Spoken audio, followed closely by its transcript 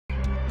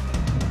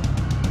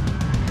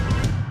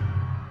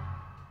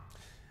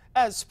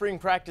As spring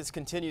practice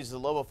continues, the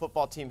Lobo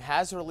football team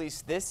has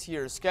released this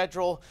year's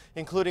schedule,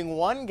 including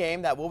one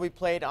game that will be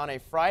played on a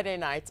Friday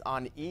night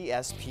on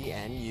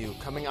ESPNU.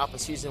 Coming off a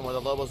season where the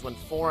Lobos went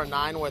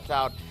 4-9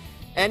 without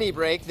any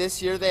break,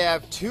 this year they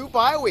have 2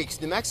 bye weeks.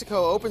 New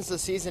Mexico opens the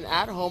season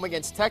at home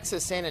against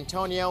Texas San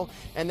Antonio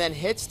and then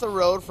hits the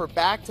road for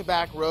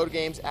back-to-back road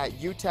games at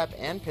UTEP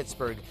and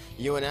Pittsburgh.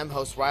 UNM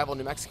hosts rival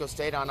New Mexico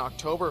State on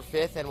October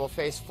 5th and will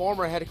face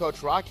former head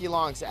coach Rocky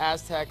Long's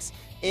Aztecs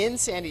in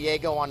San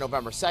Diego on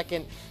November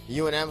 2nd.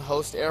 UNM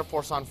hosts Air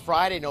Force on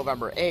Friday,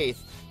 November 8th.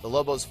 The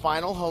Lobos'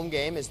 final home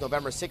game is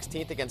November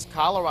 16th against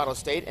Colorado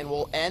State and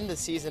will end the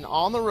season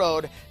on the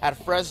road at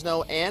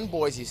Fresno and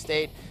Boise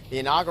State. The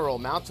inaugural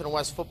Mountain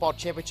West Football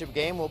Championship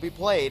game will be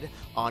played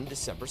on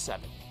December 7th.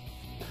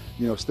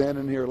 You know,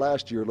 standing here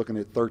last year looking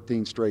at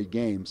 13 straight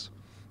games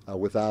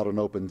without an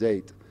open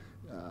date,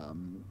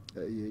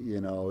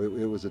 you know,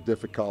 it was a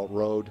difficult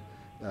road.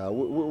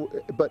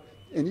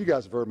 And you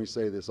guys have heard me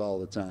say this all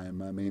the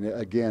time. I mean,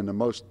 again, the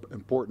most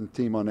important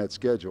team on that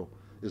schedule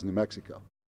is New Mexico.